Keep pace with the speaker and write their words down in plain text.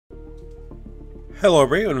Hello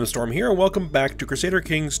everyone, I'm Storm here, and welcome back to Crusader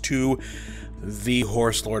Kings II, the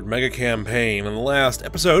Horse Lord Mega Campaign. In the last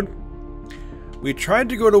episode, we tried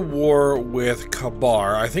to go to war with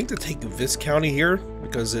Kabar, I think to take this county here,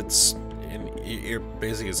 because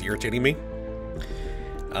basically it's irritating me.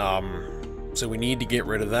 So we need to get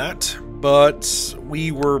rid of that, but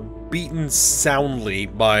we were beaten soundly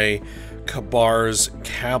by Kabar's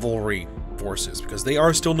cavalry forces, because they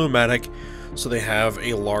are still nomadic. So they have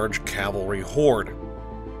a large cavalry horde.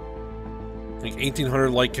 Like 1,800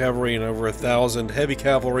 light cavalry and over 1,000 heavy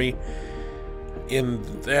cavalry in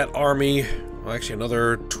that army. Well, actually,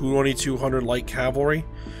 another 2,200 light cavalry.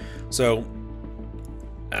 So,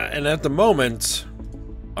 and at the moment,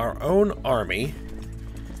 our own army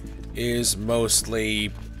is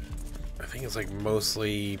mostly, I think it's like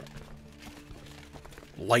mostly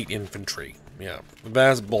light infantry. Yeah, the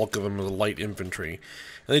vast bulk of them are light infantry.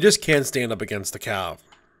 And they just can't stand up against the cav.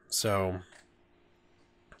 So,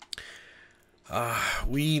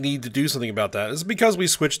 we need to do something about that. It's because we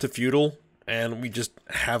switched to feudal, and we just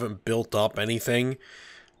haven't built up anything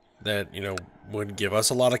that, you know, would give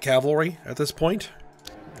us a lot of cavalry at this point.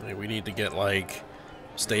 We need to get, like,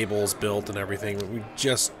 stables built and everything, but we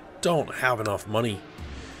just don't have enough money.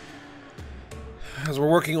 As we're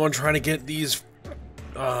working on trying to get these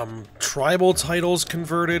tribal titles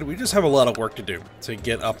converted, we just have a lot of work to do to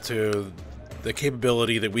get up to the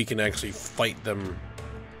capability that we can actually fight them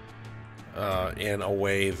in a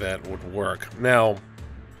way that would work. Now,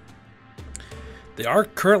 they are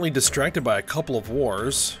currently distracted by a couple of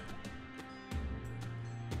wars.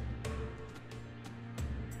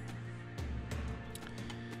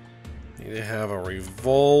 They have a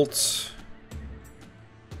revolt.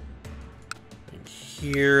 And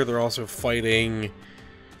here, they're also fighting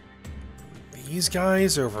these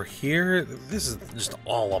guys over here. This is just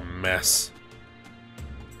all a mess.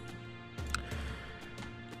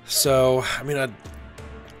 So, I mean, I'd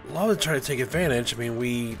love to try to take advantage. I mean,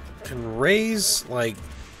 we can raise, like,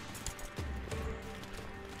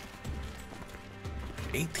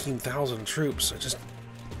 18,000 troops.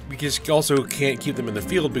 We just also can't keep them in the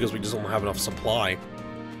field because we just don't have enough supply.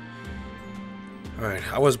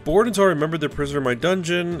 Alright, I was bored until I remembered the prisoner in my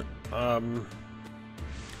dungeon.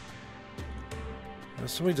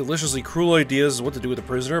 So many deliciously cruel ideas of what to do with the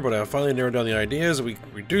prisoner, but I finally narrowed down the ideas. We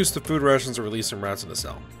reduce the food rations or release some rats in the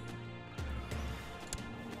cell.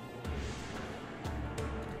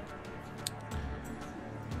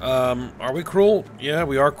 Are we cruel? Yeah,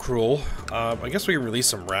 we are cruel. I guess we can release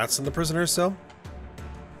some rats in the prisoner's cell.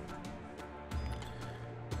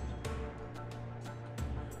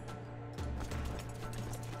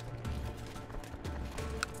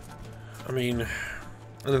 I mean,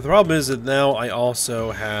 and the problem is that now I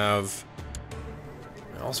also have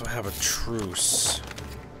a truce.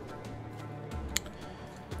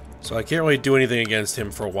 So I can't really do anything against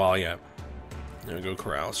him for a while yet. I'm gonna go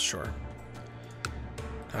carouse, sure.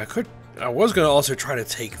 I was gonna also try to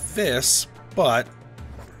take this, but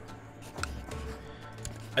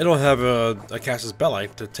I don't have a Casus Belli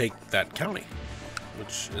to take that county,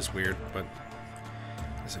 which is weird, but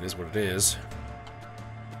I guess it is what it is.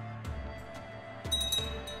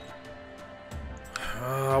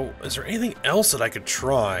 Is there anything else that I could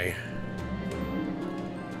try?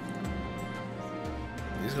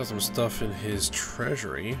 He's got some stuff in his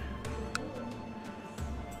treasury.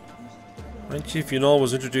 My Chief Yunal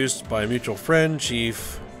was introduced by a mutual friend,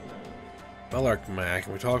 Chief Bellark Mac,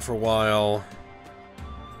 and we talked for a while.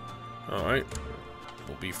 Alright,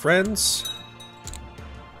 we'll be friends.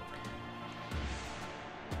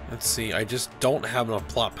 Let's see, I just don't have enough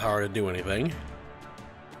plot power to do anything.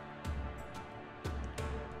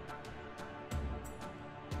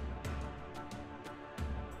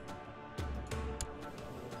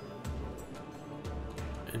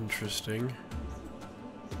 Interesting.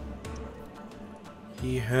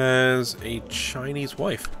 He has a Chinese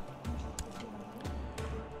wife.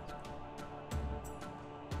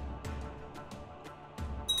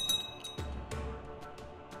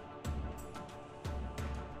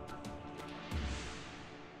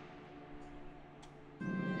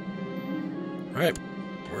 Alright,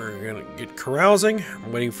 we're gonna get carousing.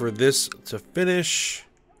 I'm waiting for this to finish.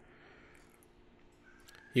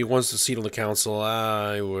 He wants a seat on the council.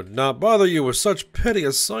 I would not bother you with such petty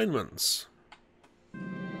assignments.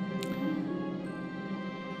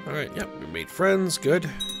 Alright, yep, we made friends, good.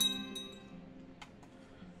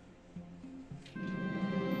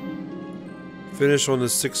 Finish on the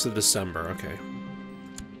 6th of December, okay.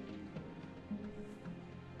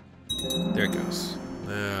 There it goes.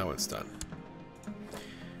 Now it's done.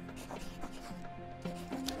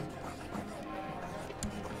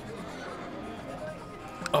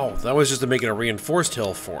 Oh, that was just to make it a reinforced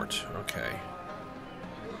hill fort. Okay.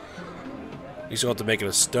 You still have to make it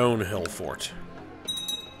a stone hill fort.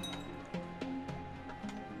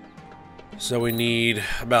 So we need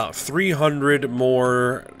about 300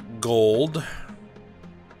 more gold.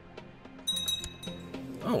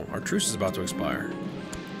 Oh, our truce is about to expire.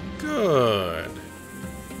 Good.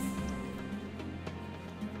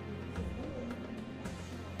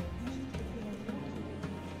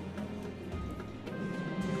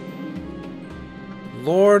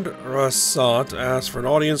 Lord Rasat asked for an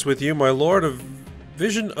audience with you. My lord, a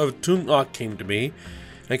vision of Tunlok came to me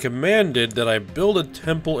and commanded that I build a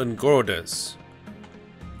temple in Gorodes.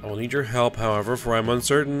 I will need your help, however, for I am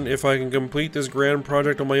uncertain if I can complete this grand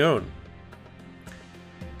project on my own.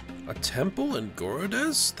 A temple in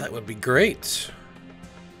Gorodes? That would be great.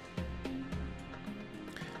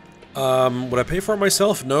 Would I pay for it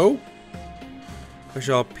myself? No. I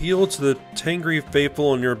shall appeal to the Tengri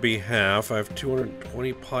faithful on your behalf. I have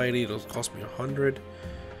 220 piety. It'll cost me 100.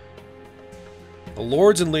 The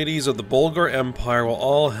lords and ladies of the Bulgar Empire will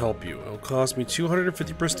all help you. It'll cost me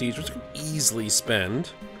 250 prestige, which I can easily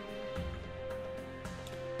spend.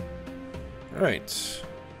 Alright.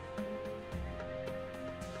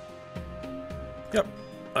 Yep,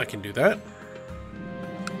 I can do that.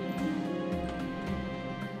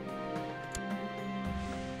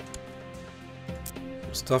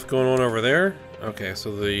 Stuff going on over there. Okay,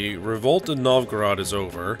 so the revolt in Novgorod is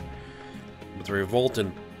over, but the revolt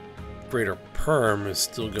in Greater Perm is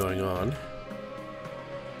still going on.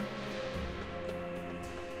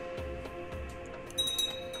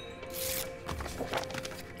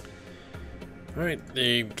 Alright,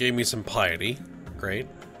 they gave me some piety. Great.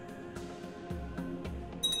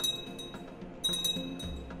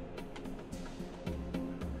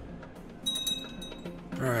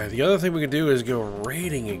 Alright, the other thing we can do is go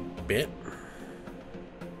raiding a bit.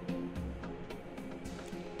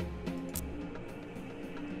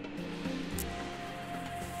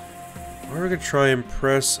 Or we could try and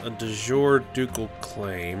press a de jure ducal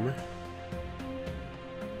claim.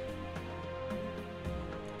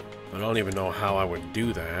 I don't even know how I would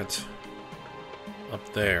do that.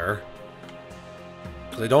 Up there.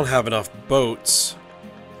 Because I don't have enough boats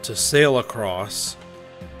to sail across.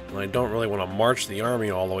 And I don't really want to march the army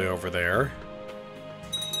all the way over there.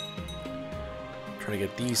 Try to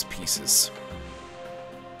get these pieces.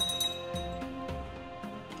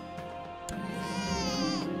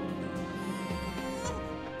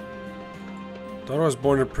 Daughter was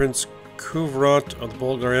born to Prince Kuvrat of the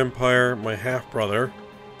Bulgar Empire, my half-brother.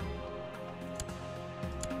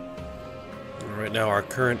 Right now our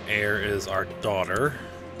current heir is our daughter.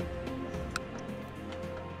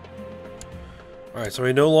 Alright, so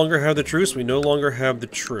we no longer have the truce. We no longer have the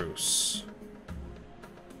truce.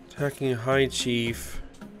 Attacking High Chief.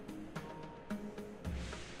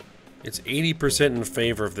 It's 80% in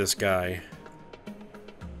favor of this guy.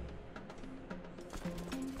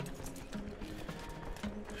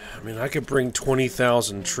 I mean, I could bring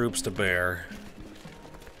 20,000 troops to bear.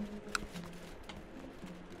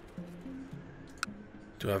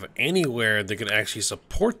 Do I have anywhere that could actually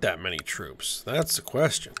support that many troops? That's the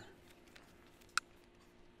question.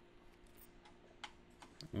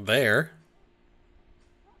 There.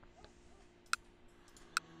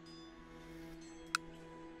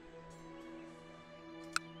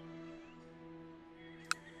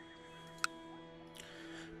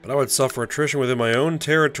 But I would suffer attrition within my own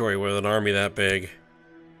territory with an army that big.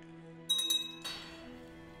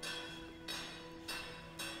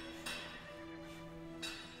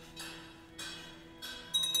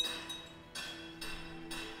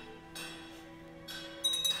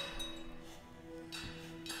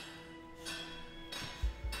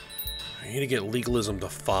 I need to get legalism to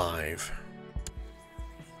 5.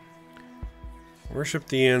 Worship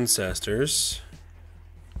the ancestors.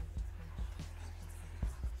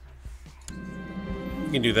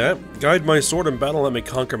 You can do that. Guide my sword in battle, let me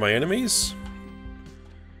conquer my enemies.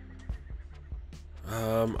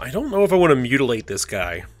 I don't know if I want to mutilate this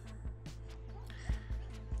guy.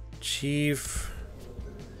 Chief.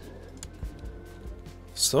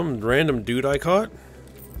 Some random dude I caught?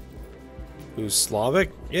 Who's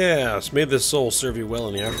Slavic? Yes, may this soul serve you well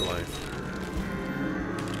in the afterlife.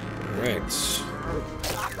 Right.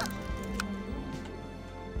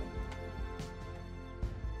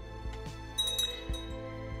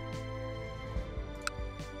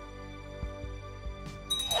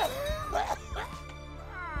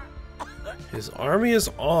 His army is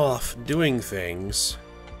off doing things.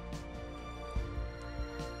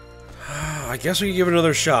 I guess we can give it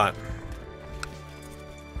another shot.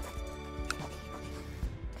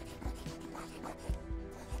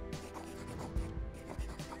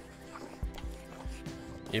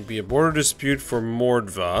 It'd be a border dispute for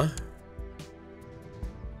Mordva.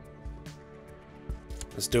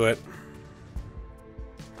 Let's do it.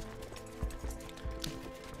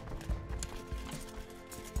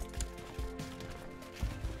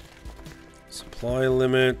 Supply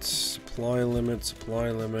limit, supply limit, supply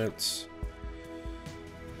limit.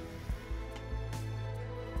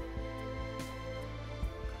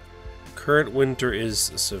 Current winter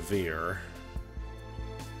is severe.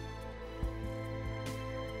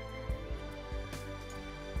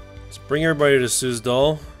 Let's bring everybody to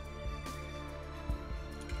Suzdal.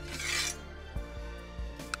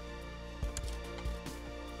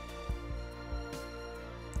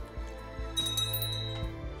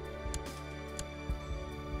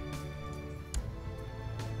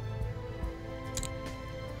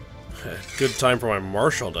 Good time for my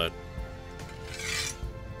marshal to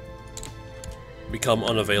become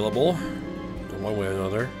unavailable in one way or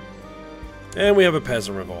another. And we have a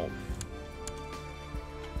peasant revolt.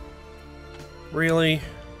 Really?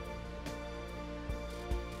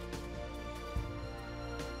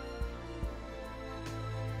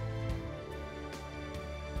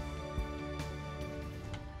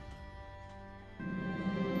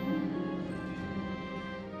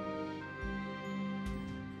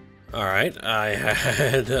 Alright, I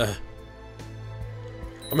had,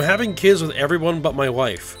 I'm having kids with everyone but my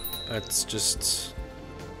wife. That's just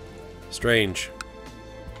strange.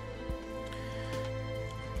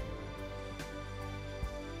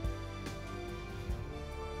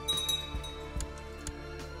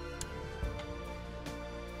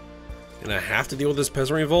 And I have to deal with this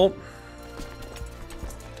peasant revolt?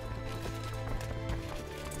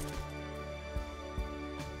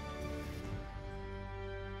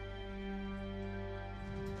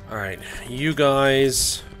 Alright, you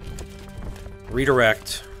guys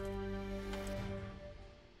redirect.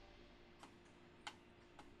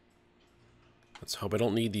 Let's hope I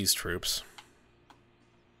don't need these troops.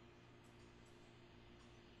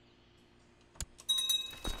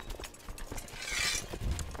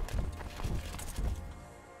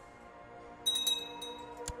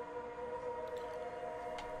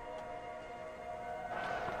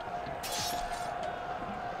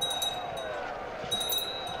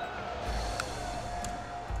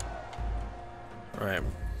 Alright.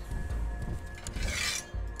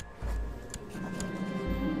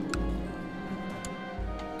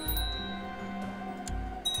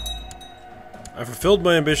 I fulfilled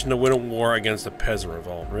my ambition to win a war against a peasant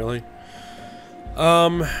revolt, really?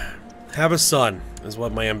 Have a son is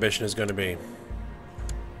what my ambition is going to be.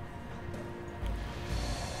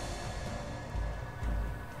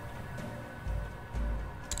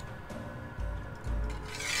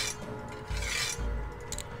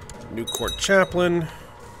 New court chaplain.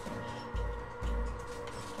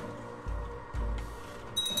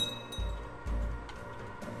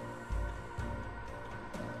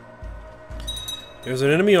 There's an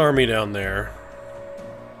enemy army down there.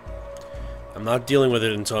 I'm not dealing with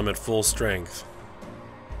it until I'm at full strength.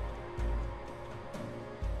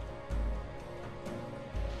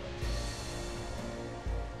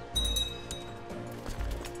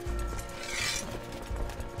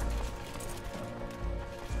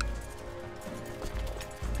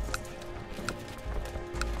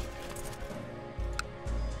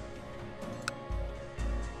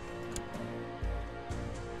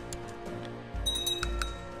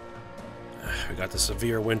 We got the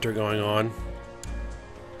severe winter going on.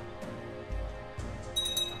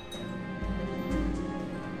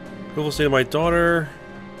 Who will say to my daughter?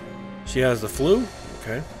 She has the flu?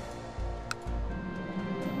 Okay.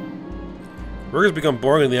 Work has become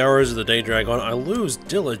boring in the hours of the Jade Dragon. I lose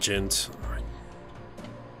diligent.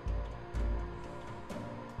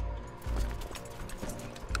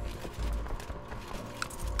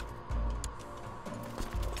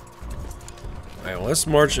 Alright, well, let's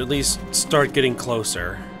march, at least start getting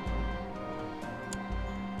closer.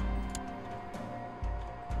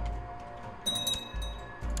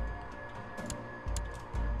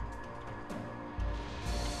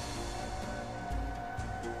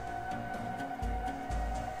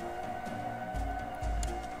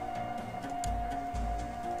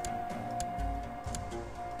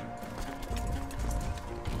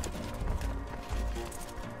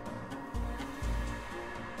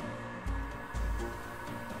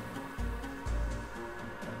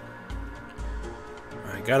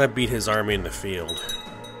 I gotta beat his army in the field.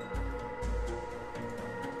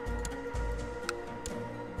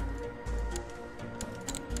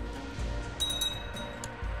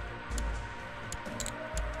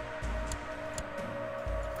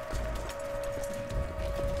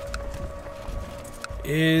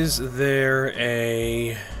 Is there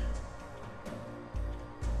a...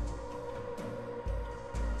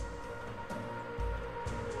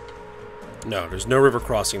 No, there's no river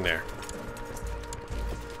crossing there.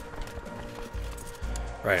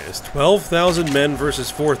 Right, it's 12,000 men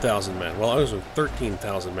versus 4,000 men. Well, I was with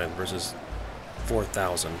 13,000 men versus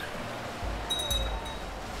 4,000.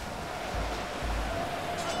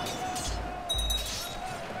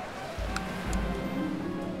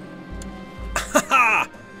 Haha!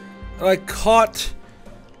 I caught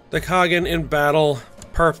the Kagan in battle.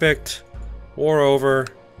 Perfect. War over.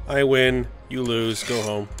 I win. You lose. Go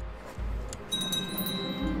home.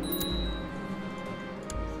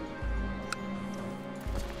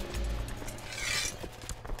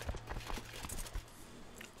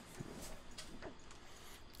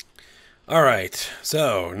 Alright,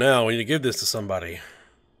 so now we need to give this to somebody.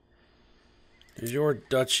 Here's your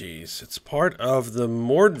duchies. It's part of the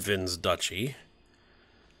Mordvin's duchy,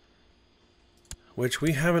 which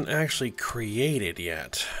we haven't actually created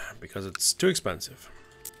yet, because it's too expensive.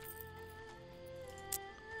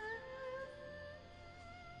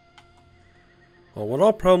 Well, what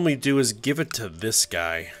I'll probably do is give it to this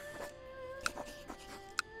guy.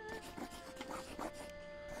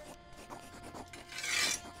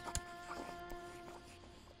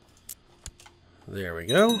 There we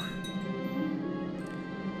go.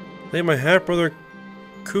 Then my half-brother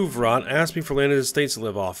Kuvrat asked me for landed estates to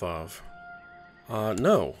live off of.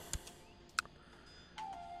 No.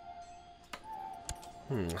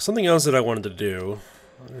 Something else that I wanted to do,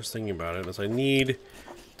 I'm just thinking about it, is I need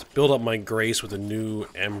to build up my grace with a new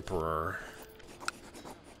emperor.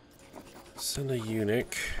 Send a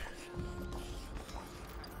eunuch.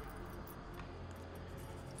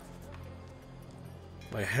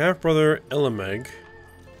 My half-brother Elameg,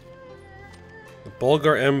 the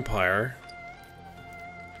Bulgar Empire.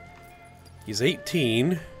 He's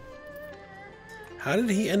 18. How did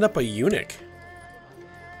he end up a eunuch?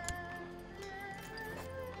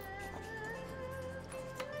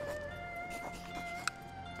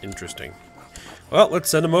 Interesting. Well, let's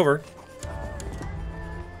send him over.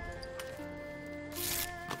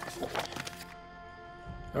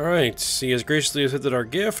 Alright, he has graciously accepted our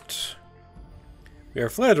gift. We are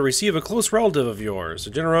flattered to receive a close relative of yours.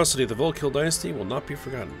 The generosity of the Volkill dynasty will not be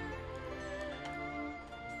forgotten.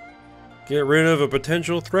 Get rid of a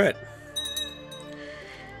potential threat.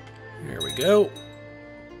 There we go.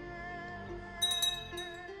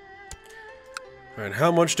 Alright, how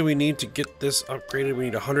much do we need to get this upgraded? We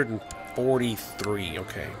need 143,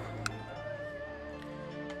 okay.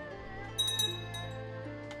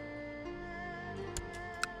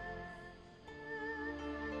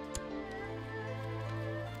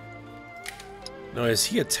 Now, is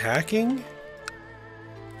he attacking?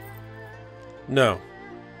 No.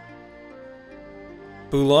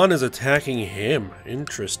 Bulan is attacking him.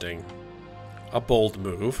 Interesting. A bold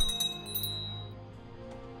move.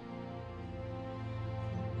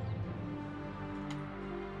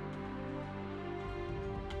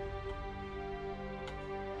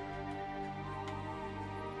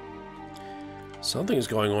 Something's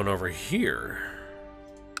going on over here.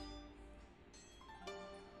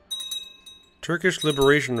 Turkish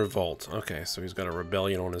Liberation Revolt. Okay, so he's got a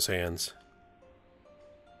rebellion on his hands.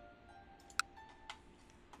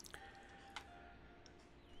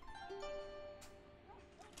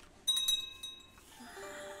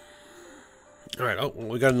 Alright, oh,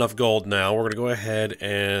 we got enough gold now. We're going to go ahead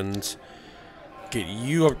and get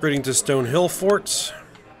you upgrading to Stone Hill Forts.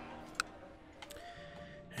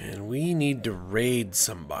 And we need to raid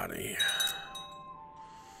somebody.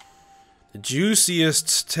 The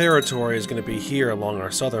juiciest territory is going to be here along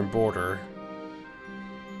our southern border.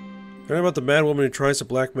 Learn about the mad woman who tries to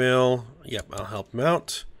blackmail. Yep, I'll help him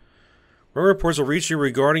out. Rumor reports will reach you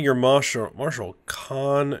regarding your Marshal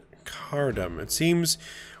Khan Kardam. It seems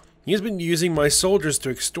he has been using my soldiers to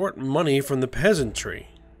extort money from the peasantry.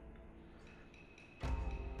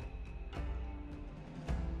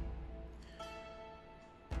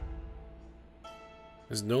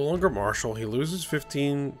 Is no longer Marshal. He loses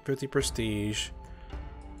 50 prestige.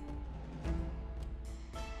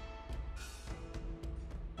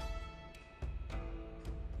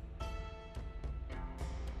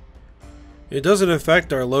 It doesn't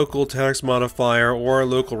affect our local tax modifier or our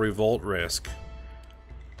local revolt risk.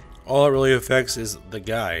 All it really affects is the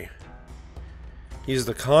guy. He's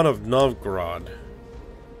the Khan of Novgorod.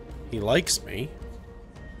 He likes me.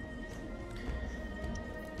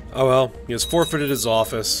 Oh well, he has forfeited his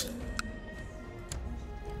office.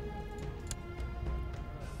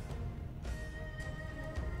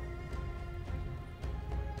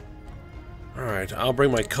 Alright, I'll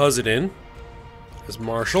bring my cousin in as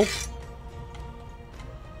marshal.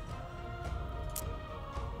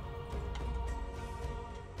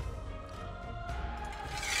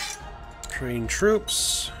 Train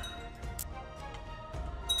troops.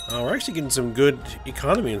 We're actually getting some good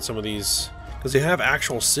economy in some of these, because they have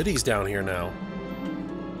actual cities down here now.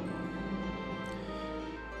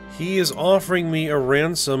 He is offering me a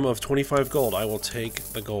ransom of 25 gold. I will take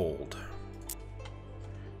the gold.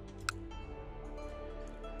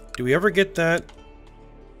 Do we ever get that?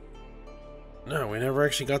 No, we never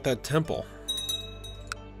actually got that temple.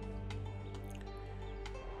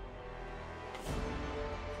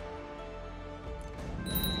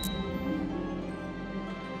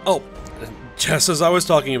 Oh, just as I was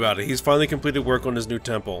talking about it, he's finally completed work on his new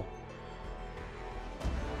temple.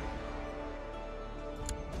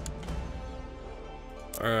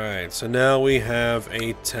 Alright, so now we have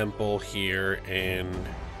a temple here in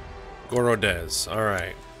Gorodez.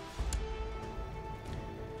 Alright.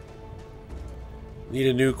 Need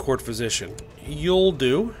a new court physician. You'll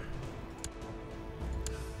do.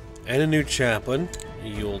 And a new chaplain.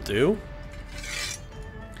 You'll do.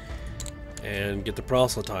 And get the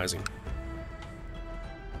proselytizing.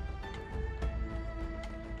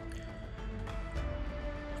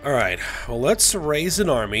 Alright, well, let's raise an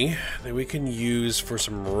army that we can use for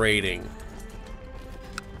some raiding.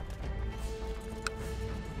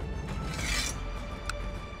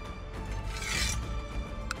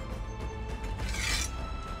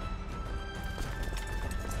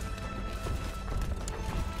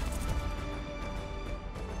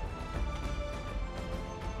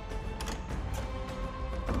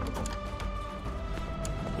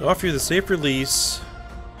 We offer you the safe release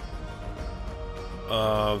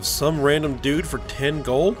of some random dude for 10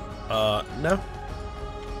 gold? No.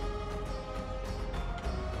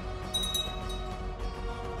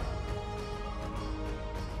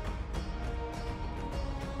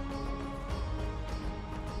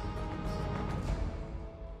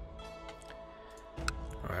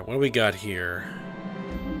 Alright, what do we got here?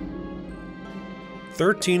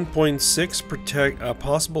 13.6 protect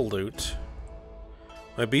possible loot.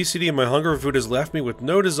 My obesity and my hunger for food has left me with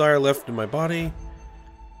no desire left in my body.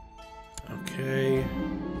 Okay.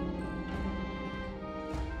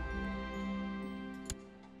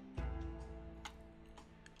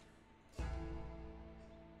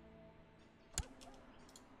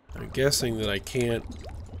 I'm guessing that I can't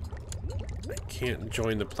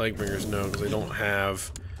join the Plaguebringers, no, because I don't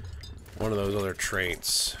have one of those other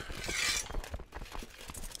traits.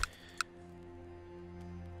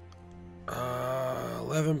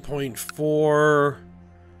 11.4 or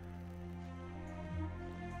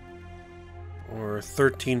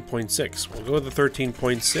 13.6. We'll go with the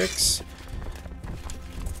 13.6.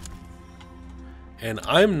 And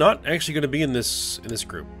I'm not actually going to be in this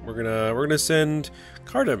group. We're gonna send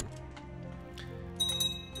Cardam,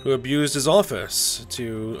 who abused his office,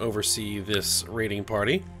 to oversee this raiding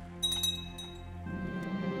party.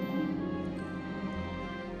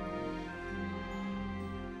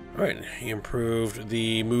 Alright, he improved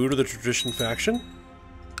the mood of the Tradition faction.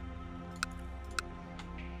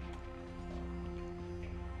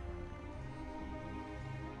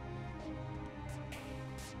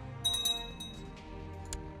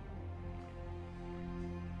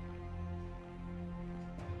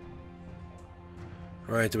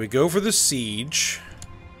 Alright, do we go for the siege?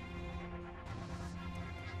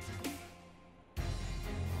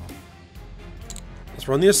 Let's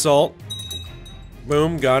run the assault.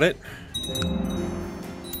 Boom, got it.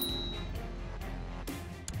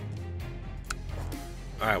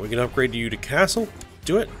 Alright, we can upgrade you to castle.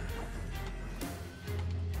 Do it.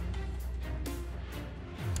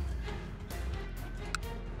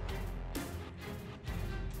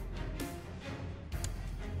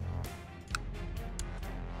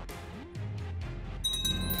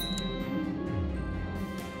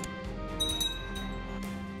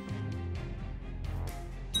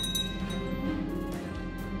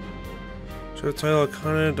 So the title of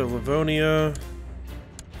Continent of Livonia.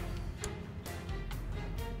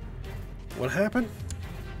 What happened?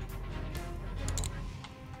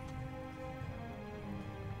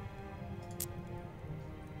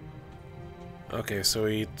 Okay, so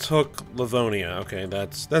he took Livonia. Okay,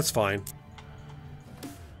 that's fine.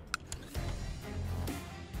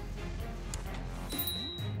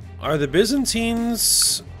 Are the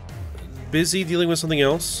Byzantines busy dealing with something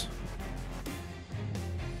else?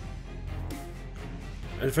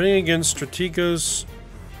 Defending against Strategos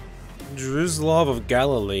Drislov of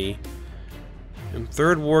Galilee in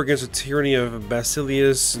Third War against the tyranny of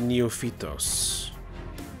Basilius Neophytos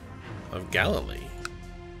of Galilee.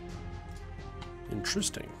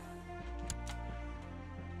 Interesting.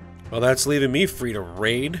 Well, that's leaving me free to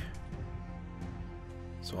raid.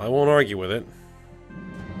 So I won't argue with it.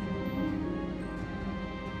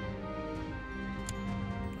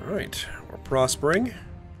 Alright, we're prospering.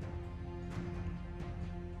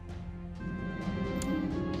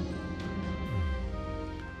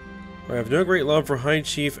 I have no great love for High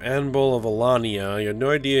Chief Anbol of Alania. You had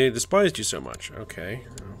no idea he despised you so much. Okay.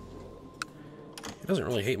 He doesn't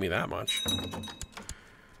really hate me that much.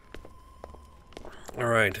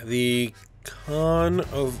 Alright, the Khan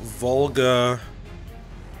of Volga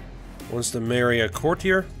wants to marry a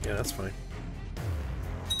courtier? Yeah, that's fine.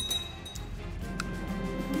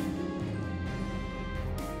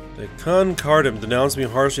 The Khan Kardim denounced me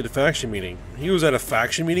harshly at a faction meeting. He was at a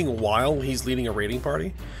faction meeting while he's leading a raiding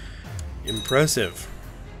party? Impressive.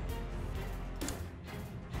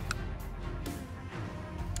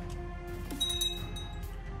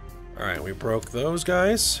 Alright, we broke those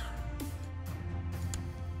guys.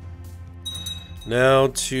 Now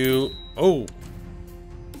to... Oh!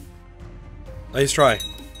 Nice try.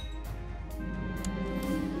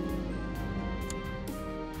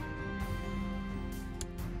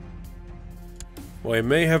 Well, I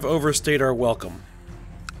may have overstayed our welcome.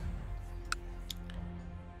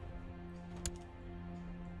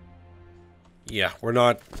 Yeah, we're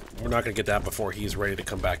not gonna get that before he's ready to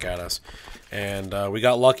come back at us. And we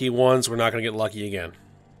got lucky once, we're not gonna get lucky again.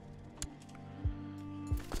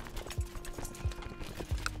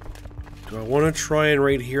 Do I want to try and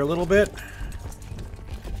raid here a little bit?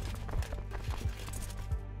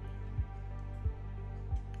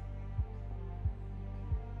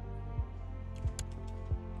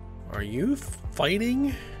 Are you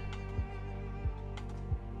fighting?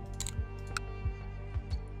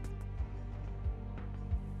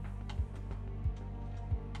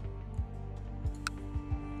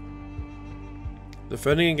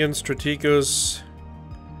 Defending against Strategos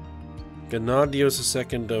Gennadios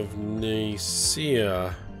II of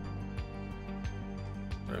Nicaea.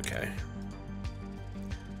 Okay.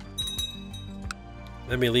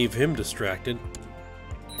 Let me leave him distracted.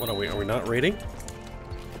 What are we? Are we not raiding?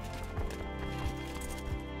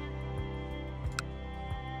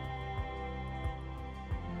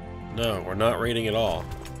 No, we're not raiding at all.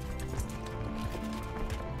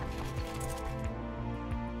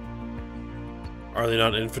 Are they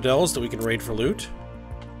not infidels that we can raid for loot?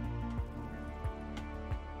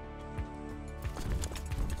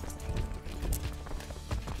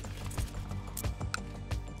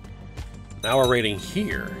 Now we're raiding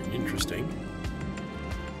here. Interesting.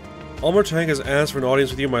 Almertank has asked for an audience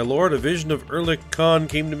with you, my lord. A vision of Erlich Khan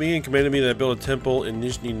came to me and commanded me that I build a temple in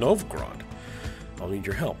Nizhny Novgorod. I'll need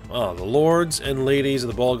your help. Ah, the lords and ladies of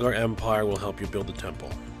the Bulgar Empire will help you build the temple.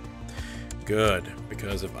 Good,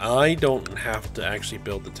 because if I don't have to actually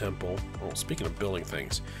build the temple... Well, speaking of building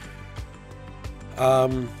things...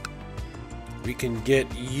 we can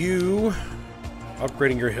get you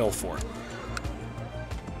upgrading your hill fort.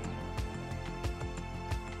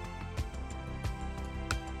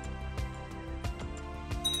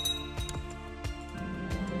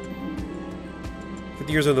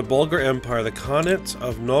 Years of the Bulgar Empire, the Khanate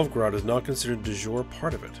of Novgorod is not considered de jure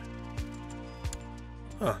part of it.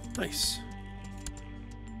 Ah, nice.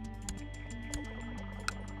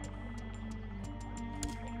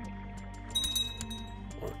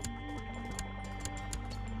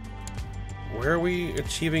 Where are we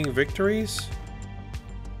achieving victories?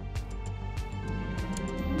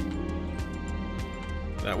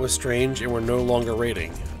 That was strange, and we're no longer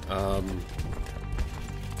raiding.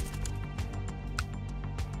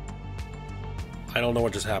 I don't know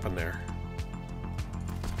what just happened there.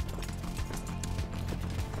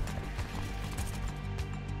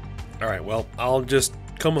 Alright, well, I'll just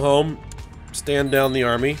come home, stand down the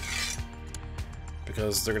army,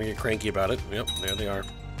 because they're gonna get cranky about it. Yep, there they are.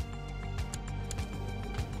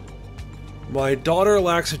 My daughter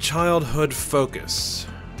lacks a childhood focus.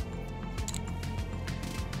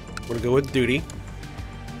 I'm gonna go with duty.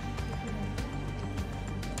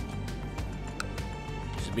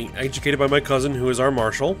 Being educated by my cousin, who is our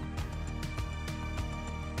marshal.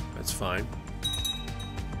 That's fine.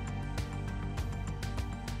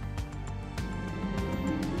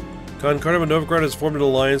 Khan Kardim of Novgorod has formed an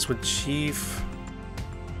alliance with Chief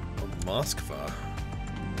of Moskva.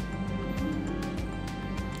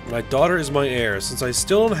 My daughter is my heir. Since I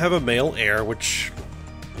still don't have a male heir, which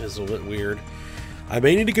is a bit weird, I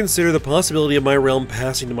may need to consider the possibility of my realm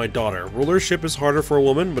passing to my daughter. Rulership is harder for a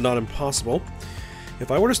woman, but not impossible. If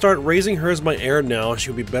I were to start raising her as my heir now, she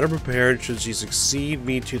would be better prepared should she succeed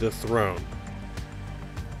me to the throne.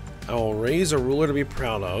 I will raise a ruler to be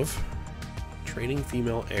proud of. Training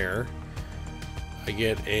female heir. I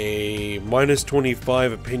get a minus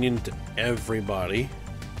 25 opinion to everybody.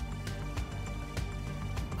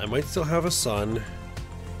 I might still have a son.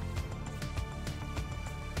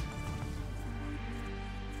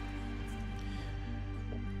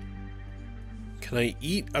 Can I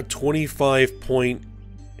eat a 25-point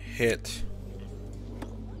hit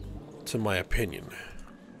to my opinion?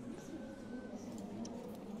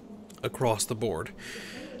 Across the board.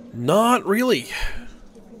 Not really.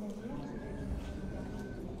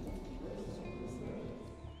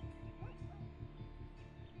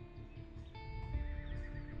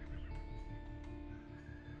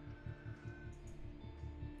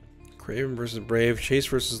 Craven versus Brave, Chase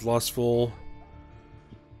versus Lustful.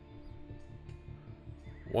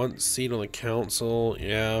 One seat on the council,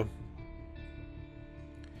 yeah.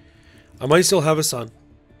 I might still have a son.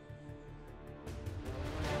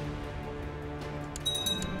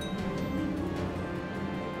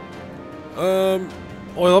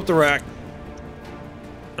 Oil up the rack.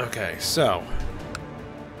 Okay, so.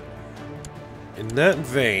 In that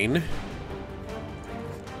vein,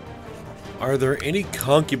 are there any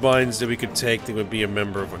concubines that we could take that would be a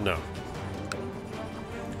member of... No.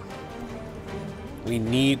 We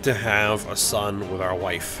need to have a son with our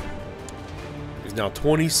wife. He's now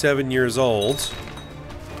 27 years old.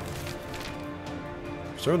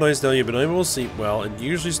 So nice now you've been able to sleep well. It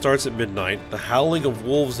usually starts at midnight. The howling of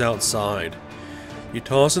wolves outside. You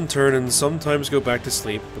toss and turn and sometimes go back to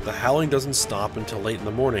sleep, but the howling doesn't stop until late in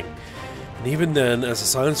the morning. And even then, as the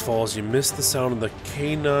silence falls, you miss the sound of the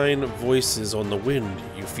canine voices on the wind.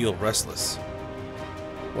 You feel restless.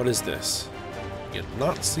 What is this? You're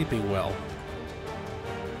not sleeping well.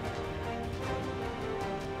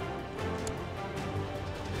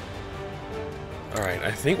 Alright,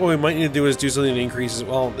 I think what we might need to do is do something that increases...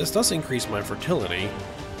 Well, this does increase my fertility.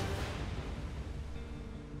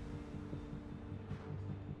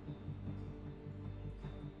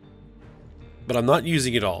 But I'm not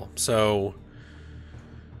using it all, so...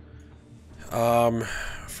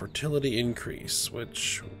 fertility increase,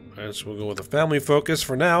 which... I guess we'll go with a family focus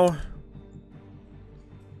for now.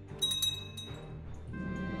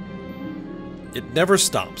 It never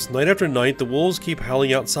stops. Night after night, the wolves keep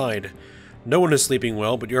howling outside. No one is sleeping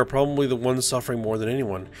well, but you are probably the one suffering more than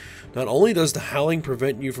anyone. Not only does the howling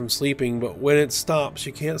prevent you from sleeping, but when it stops,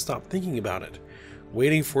 you can't stop thinking about it,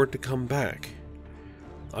 waiting for it to come back.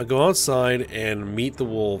 I'll go outside and meet the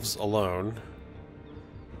wolves alone.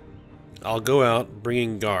 I'll go out,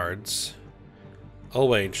 bringing guards. Oh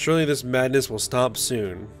wait, surely this madness will stop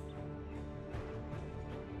soon.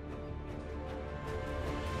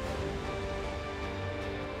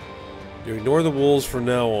 You ignore the wolves from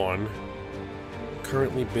now on.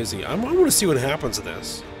 Currently busy. I want to see what happens to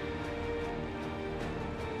this.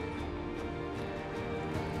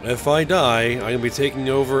 If I die, I'm going to be taking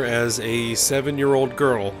over as a 7-year-old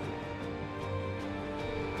girl.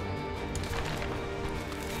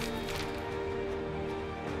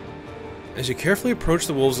 As you carefully approach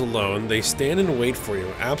the wolves alone, they stand and wait for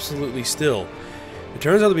you, absolutely still. It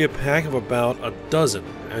turns out to be a pack of about a dozen.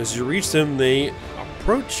 As you reach them, they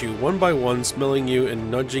approach you one by one, smelling you and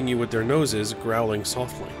nudging you with their noses, growling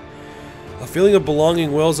softly. A feeling of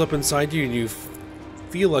belonging wells up inside you, and you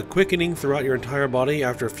feel a quickening throughout your entire body.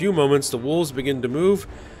 After a few moments, the wolves begin to move,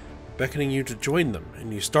 beckoning you to join them,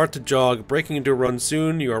 and you start to jog, breaking into a run.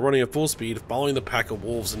 Soon, you are running at full speed, following the pack of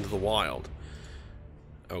wolves into the wild.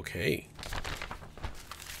 Okay.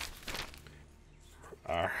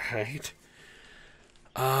 Alright.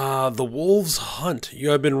 The wolves hunt. You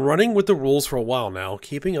have been running with the wolves for a while now.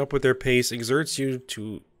 Keeping up with their pace exerts you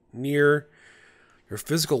to near your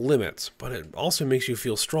physical limits, but it also makes you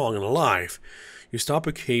feel strong and alive. You stop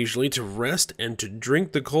occasionally to rest and to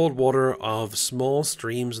drink the cold water of small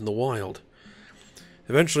streams in the wild.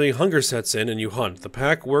 Eventually, hunger sets in and you hunt. The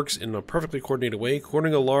pack works in a perfectly coordinated way,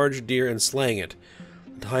 cornering a large deer and slaying it.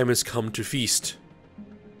 The time has come to feast.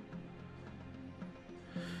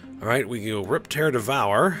 Alright, we go Rip, Tear,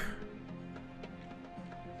 Devour.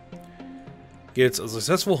 Gets a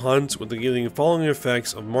successful hunt with the following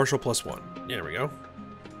effects of Martial +1. There we go.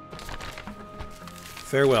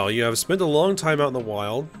 Farewell. You have spent a long time out in the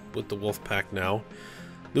wild with the wolf pack now,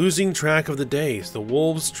 losing track of the days. The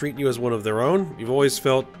wolves treat you as one of their own. You've always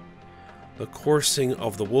felt the coursing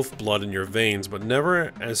of the wolf blood in your veins, but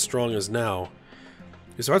never as strong as now.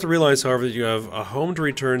 You start to realize, however, that you have a home to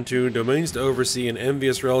return to, domains to oversee, and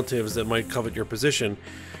envious relatives that might covet your position.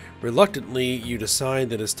 Reluctantly, you decide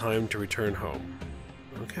that it's time to return home.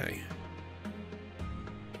 Okay.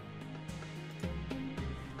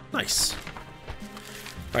 Nice.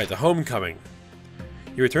 Alright, the homecoming.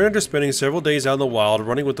 You return after spending several days out in the wild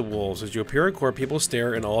running with the wolves. As you appear in court, people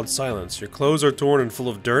stare in awed silence. Your clothes are torn and full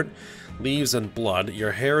of dirt, leaves, and blood.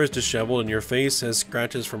 Your hair is disheveled and your face has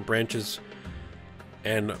scratches from branches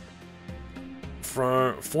and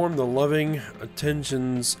form the loving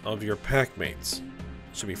attentions of your packmates.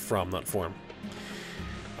 Should be from, not form.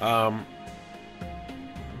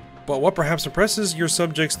 But what perhaps impresses your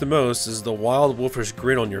subjects the most is the wild wolfish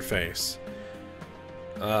grin on your face.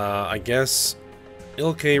 I guess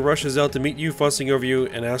Ilke rushes out to meet you, fussing over you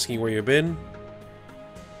and asking where you've been.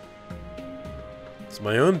 It's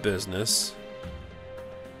my own business.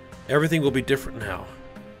 Everything will be different now.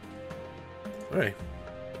 Alright.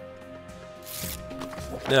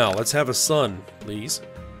 Now, let's have a son, please.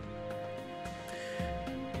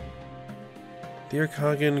 Dear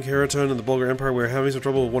Kagan, Keraton, and the Bulgar Empire, we are having some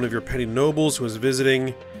trouble with one of your petty nobles who is visiting.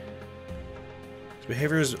 His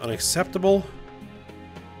behavior is unacceptable.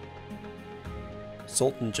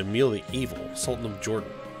 Sultan Jamil the Evil, Sultan of Jordan.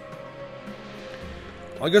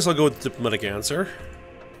 I guess I'll go with the diplomatic answer.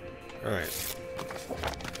 Alright.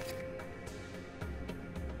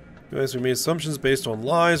 Guys, we made assumptions based on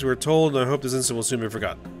lies we were told, and I hope this incident will soon be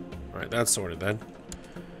forgotten. Alright, that's sorted then.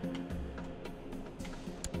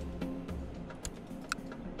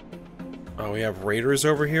 Oh, we have raiders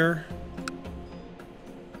over here?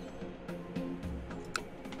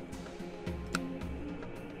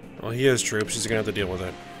 Well, he has troops, he's gonna have to deal with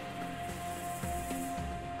it.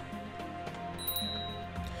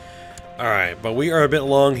 Alright, but we are a bit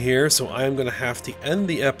long here, so I am gonna have to end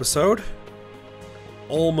the episode.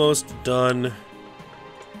 Almost done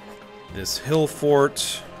this hill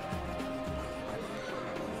fort.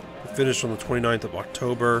 Finished on the 29th of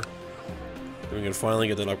October. Then we can finally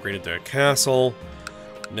get that upgraded to a castle.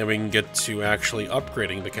 And then we can get to actually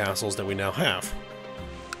upgrading the castles that we now have.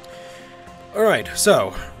 Alright,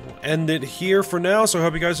 so we'll end it here for now. So I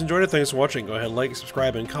hope you guys enjoyed it. Thanks for watching. Go ahead, like,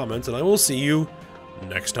 subscribe, and comment, and I will see you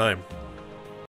next time.